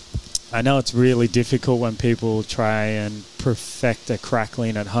 I know it's really difficult when people try and perfect a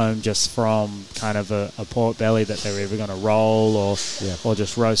crackling at home just from kind of a pork belly that they're either going to roll or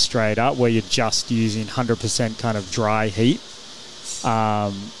just roast straight up, where you're just using 100% kind of dry heat.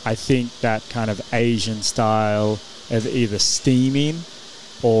 I think that kind of Asian style of either steaming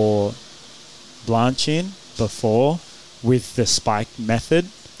or blanching before with the spiked method,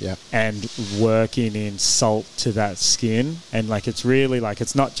 and working in salt to that skin, and like it's really like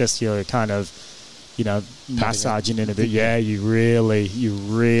it's not just your kind of massaging in a bit. You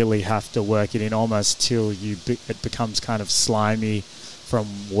really have to work it in almost till it becomes kind of slimy, from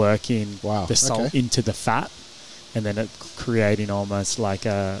working Wow, the salt okay. into the fat, and then it creating almost like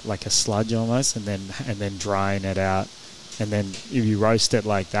a sludge almost, and then drying it out, and then if you roast it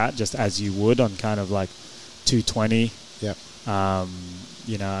like that, just as you would on kind of like 220. Yep.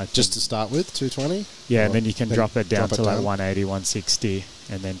 You know, Just to start with, 220? yeah, and then you can drop it down drop to it like down. 180, 160,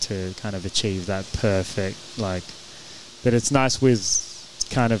 and then to kind of achieve that perfect, like, but it's nice with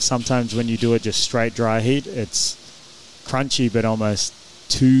kind of sometimes when you do it just straight dry heat, it's crunchy, but almost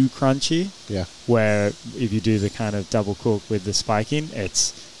too crunchy. Yeah. Where if you do the kind of double cook with the spiking,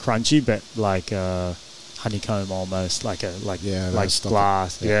 it's crunchy, but like honeycomb almost, like Yeah, like stop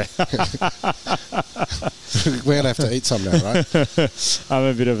glass. it. Yeah. We're going to have to eat some now, right? I'm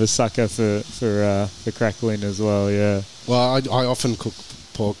a bit of a sucker for crackling as well. Yeah. Well, I often cook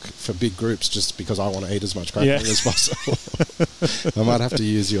pork for big groups just because I want to eat as much crackling as possible. I might have to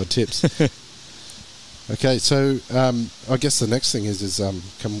use your tips. Okay, so I guess the next thing is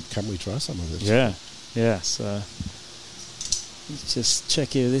can we try some of this? Yeah. Yeah. So let's just check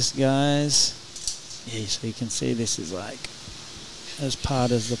here this, guys. Yeah, so you can see this is like as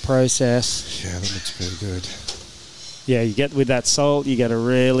part of the process. Yeah, that looks pretty good. Yeah, you get with that salt, you get a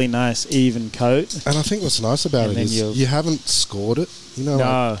really nice even coat. And I think what's nice about And it then is you haven't scored it. You know,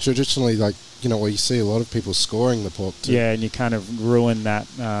 No. like traditionally, like, you know, where you see a lot of people scoring the pork too. Yeah, and you kind of ruining that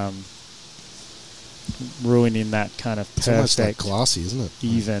kind of It's almost like perfect, glassy, isn't it?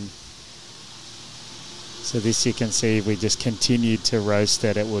 even. So this you can see, if we just continued to roast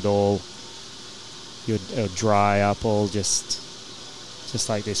it, it would all dry up all just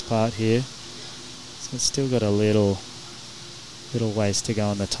like this part here. So it's still got a little ways to go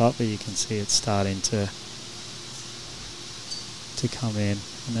on the top, but you can see it's starting to come in,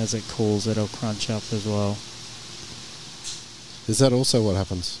 and as it cools, it'll crunch up as well. Is that also what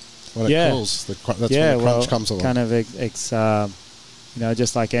happens when Yeah. it cools? That's when Yeah, the crunch comes along. kind of you know,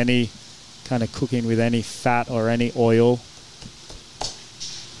 just like any kind of cooking with any fat or any oil,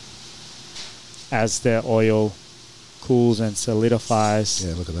 as the oil cools and solidifies,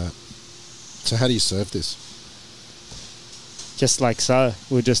 Yeah, look at that. So how do you serve this? just like so.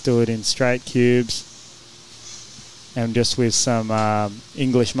 We'll just do it in straight cubes, and just with some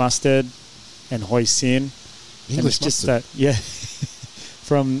English mustard and hoisin. And English it's just mustard? that, yeah.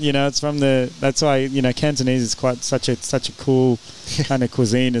 It's from that's why, Cantonese is quite such a cool kind of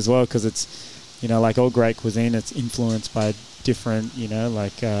cuisine as well, because it's, like all great cuisine, it's influenced by different, kind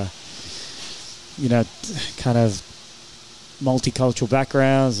of multicultural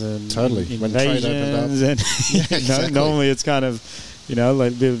backgrounds and Totally. When trade opened up. invasions, and Yeah, exactly. normally it's kind of,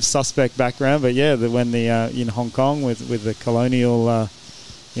 like a bit of suspect background, but yeah, when in Hong Kong with the colonial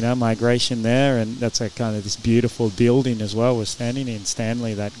migration there, and that's a kind of this beautiful building as well we're standing in,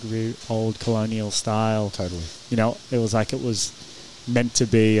 Stanley, that old colonial style. Totally. It was like it was meant to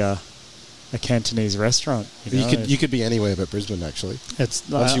be a Cantonese restaurant. You could be anywhere but Brisbane, actually. It's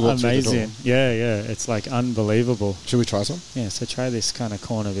Once you walk through the door. amazing. Yeah, it's like unbelievable. Should we try some? Yeah, so try this kind of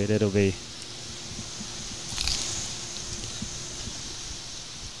corner bit. It'll be...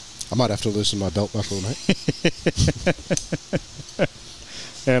 I might have to loosen my belt buckle, mate.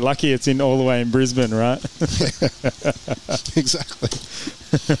 Yeah, lucky it's all the way in Brisbane, right? Exactly.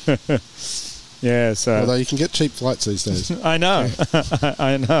 Yeah, so... Although you can get cheap flights these days. I know.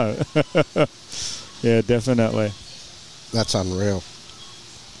 I know. Yeah, definitely. That's unreal.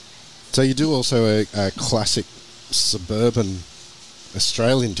 So you do also a classic suburban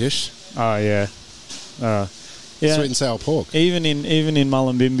Australian dish, Oh, yeah. Yeah. sweet and sour pork. Even in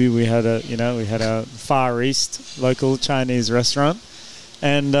Mullumbimby, we had a Far East local Chinese restaurant,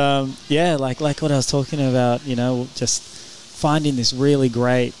 and like what I was talking about, just finding this really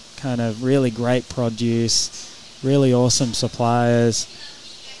great produce, really awesome suppliers,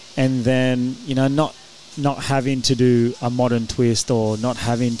 and then not having to do a modern twist or not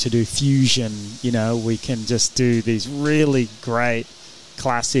having to do fusion. We can just do these really great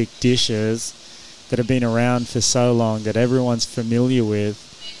classic dishes that have been around for so long that everyone's familiar with,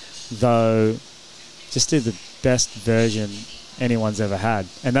 though just do the best version anyone's ever had.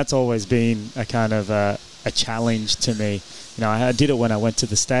 And that's always been a kind of a challenge to me. I did it when I went to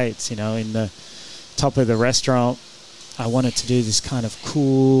the States, in the top of the restaurant. I wanted to do this kind of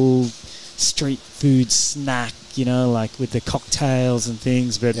cool street food snack, like with the cocktails and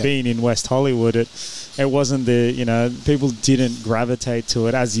things. But being in West Hollywood, it wasn't people didn't gravitate to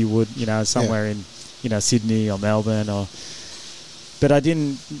it as you would, somewhere in, Sydney or Melbourne but I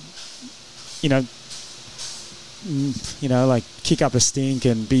didn't, like kick up a stink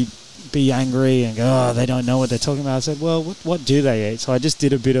and be angry and go, oh, they don't know what they're talking about. I said, well, what do they eat? So I just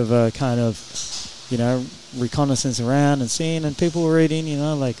did a bit of a kind of reconnaissance around and seeing, and people were eating,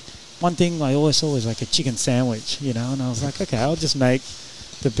 like one thing I always saw was like a chicken sandwich, and I was like, okay, I'll just make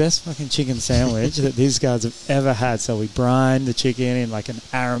the best fucking chicken sandwich that these guys have ever had. So we brined the chicken in like an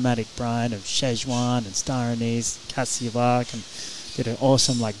aromatic brine of Szechuan and star anise, cassavak, and did an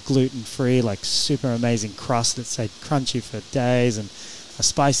awesome like gluten-free, like super amazing crust that stayed crunchy for days, and a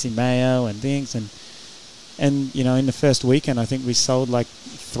spicy mayo and things. And in the first weekend, I think we sold like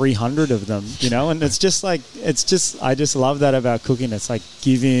 300 of them, and it's just I just love that about cooking. It's like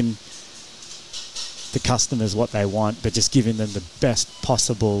giving the customers what they want, but just giving them the best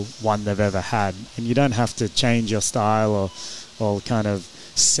possible one they've ever had. And you don't have to change your style or kind of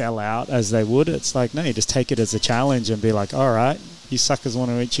sell out as they would. It's like, no, you just take it as a challenge and be like, all right, you suckers want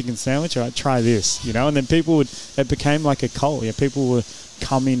to eat chicken sandwich? All right, try this, And then it became like a cult. People were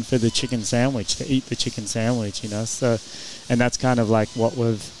coming for the chicken sandwich, to eat the chicken sandwich, So, and that's kind of like what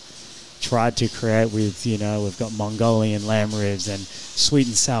we've tried to create with, we've got Mongolian lamb ribs and sweet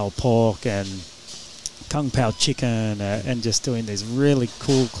and sour pork and kung pao chicken, and just doing these really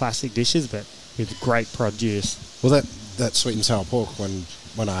cool classic dishes, but with great produce. Well, that sweet and sour pork, when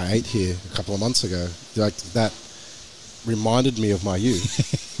I ate here a couple of months ago, like that reminded me of my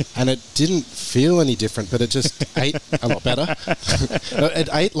youth, and it didn't feel any different, but it just ate a lot better. It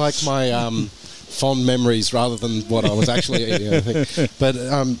ate like my fond memories rather than what I was actually eating, I think. But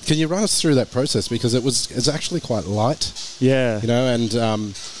can you run us through that process, because it's actually quite light,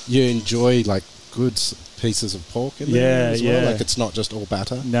 and you enjoy like good pieces of pork in there as well. Like it's not just all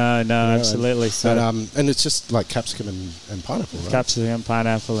batter. No, absolutely. And it's just like capsicum and pineapple, right? Capsicum,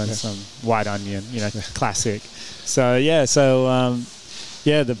 pineapple, and some white onion, classic. So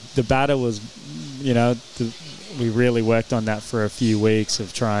the batter was, we really worked on that for a few weeks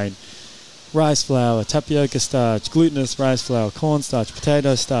of trying rice flour, tapioca starch, glutinous rice flour, cornstarch,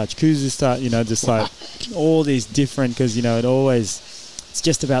 potato starch, kuzu starch, just like all these different, because, it's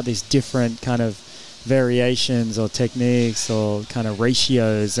just about these different kind of variations or techniques or kind of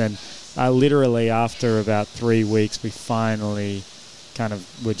ratios. And literally after about 3 weeks, we finally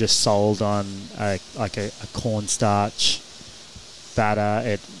were just sold on a cornstarch batter.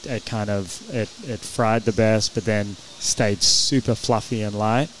 It fried the best, but then stayed super fluffy and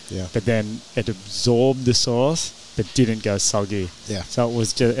light. Yeah. But then it absorbed the sauce, but didn't go soggy. Yeah. So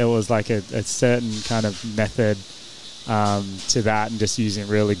it was like a certain kind of method to that, and just using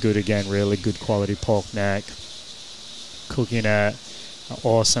really good quality pork neck, cooking an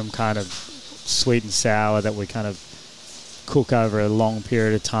awesome kind of sweet and sour that we kind of cook over a long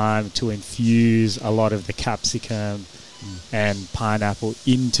period of time to infuse a lot of the capsicum and pineapple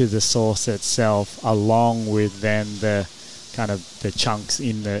into the sauce itself, along with then the kind of the chunks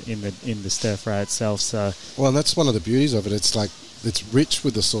in the stir fry itself. So and that's one of the beauties of it. It's like it's rich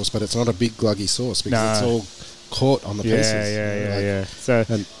with the sauce, but it's not a big gluggy sauce, because it's all caught on the pieces. Yeah. So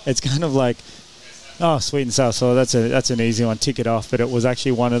it's kind of like, sweet and sour. So that's an easy one. Tick it off. But it was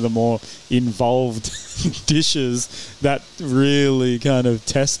actually one of the more involved dishes that really kind of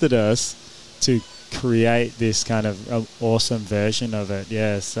tested us to create this kind of awesome version of it.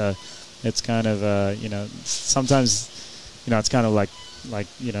 Yeah. So it's kind of sometimes it's kind of like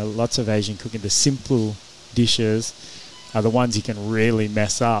lots of Asian cooking. The simple dishes are the ones you can really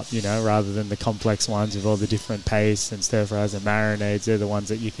mess up, rather than the complex ones with all the different pastes and stir fries and marinades. They're the ones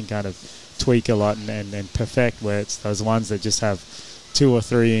that you can kind of tweak a lot and perfect, where it's those ones that just have 2 or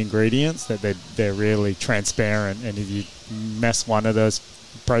 3 ingredients that they're really transparent, and if you mess one of those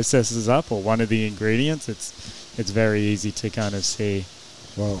processes up or one of the ingredients, it's very easy to kind of see.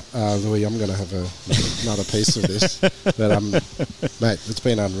 Well, Louis, I'm going to have another piece of this. But, mate, it's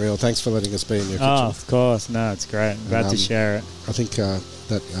been unreal. Thanks for letting us be in your kitchen. Oh, of course. No, it's great. I'm glad to share it. I think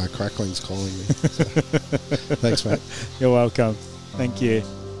that Crackling's calling me. So. Thanks, mate. You're welcome. Thank you.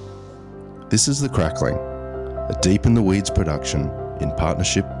 This is The Crackling, a Deep in the Weeds production in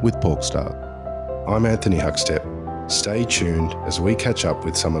partnership with PorkStar. I'm Anthony Huckstep. Stay tuned as we catch up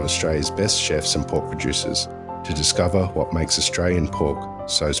with some of Australia's best chefs and pork producers to discover what makes Australian pork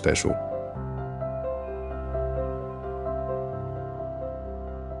so special.